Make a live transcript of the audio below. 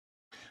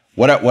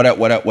What up,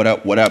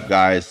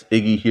 guys?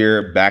 Iggy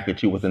here, back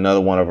at you with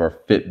another one of our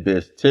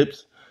FitBiz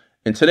tips.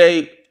 And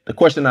today, the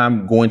question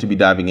I'm going to be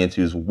diving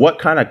into is what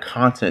kind of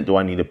content do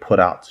I need to put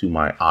out to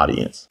my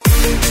audience?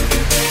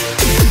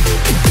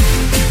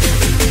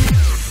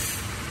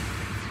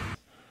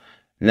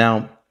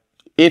 Now,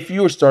 if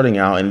you're starting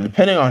out, and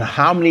depending on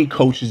how many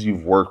coaches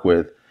you've worked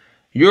with,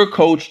 your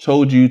coach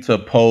told you to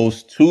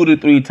post 2 to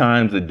 3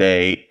 times a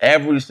day,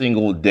 every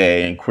single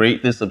day, and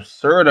create this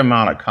absurd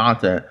amount of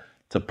content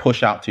to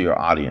push out to your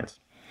audience.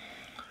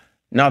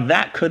 Now,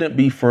 that couldn't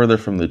be further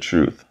from the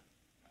truth.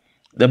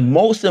 The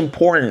most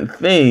important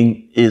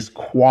thing is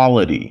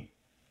quality.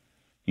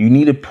 You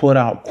need to put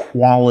out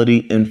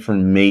quality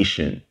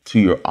information to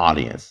your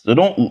audience. So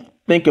don't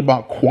think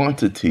about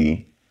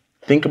quantity.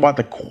 Think about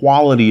the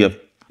quality of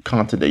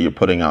content that you're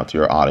putting out to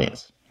your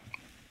audience.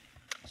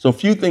 So a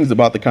few things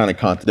about the kind of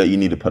content that you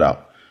need to put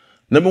out.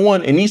 Number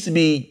one, it needs to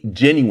be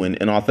genuine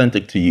and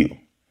authentic to you.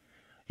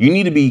 You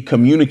need to be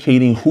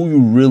communicating who you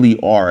really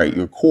are at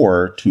your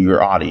core to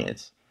your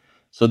audience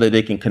so that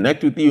they can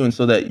connect with you and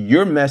so that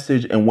your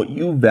message and what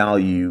you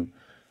value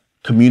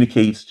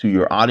communicates to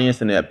your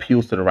audience and it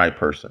appeals to the right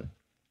person,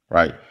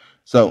 right?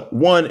 So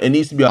one, it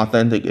needs to be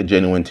authentic and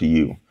genuine to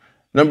you.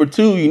 Number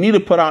two, you need to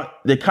put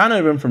out the kind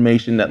of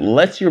information that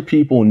lets your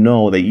people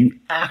know that you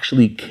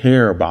actually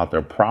care about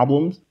their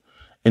problems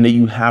and that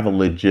you have a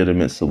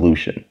legitimate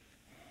solution.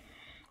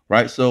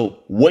 Right?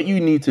 So what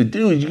you need to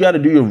do is you got to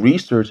do your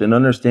research and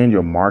understand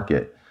your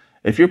market.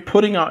 If you're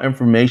putting out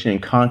information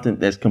and content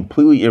that's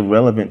completely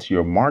irrelevant to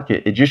your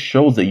market, it just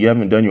shows that you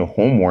haven't done your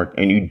homework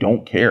and you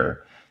don't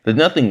care. There's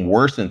nothing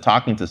worse than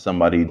talking to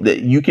somebody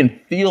that you can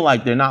feel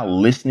like they're not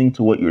listening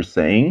to what you're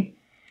saying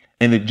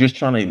and they're just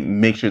trying to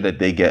make sure that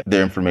they get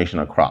their information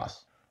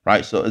across.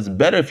 Right? So it's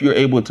better if you're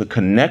able to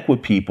connect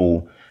with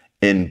people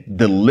and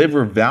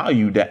deliver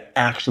value that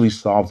actually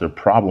solves their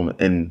problem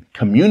and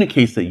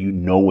communicates that you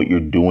know what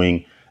you're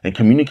doing and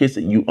communicates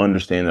that you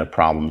understand their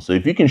problem. So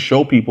if you can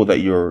show people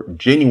that you're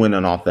genuine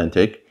and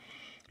authentic,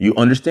 you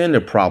understand their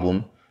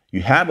problem,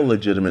 you have a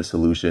legitimate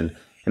solution,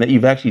 and that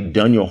you've actually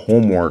done your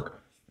homework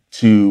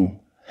to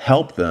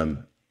help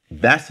them,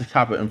 that's the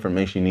type of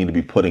information you need to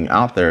be putting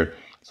out there.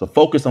 So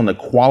focus on the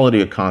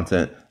quality of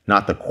content,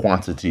 not the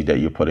quantity that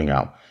you're putting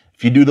out.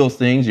 If you do those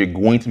things, you're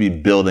going to be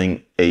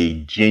building a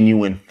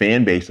genuine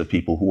fan base of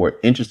people who are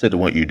interested in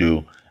what you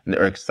do and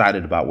are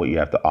excited about what you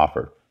have to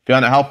offer. If you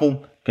found it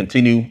helpful,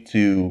 continue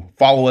to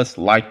follow us,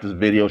 like this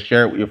video,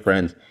 share it with your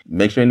friends.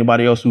 Make sure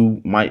anybody else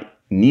who might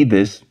need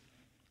this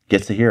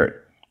gets to hear it.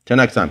 Till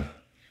next time.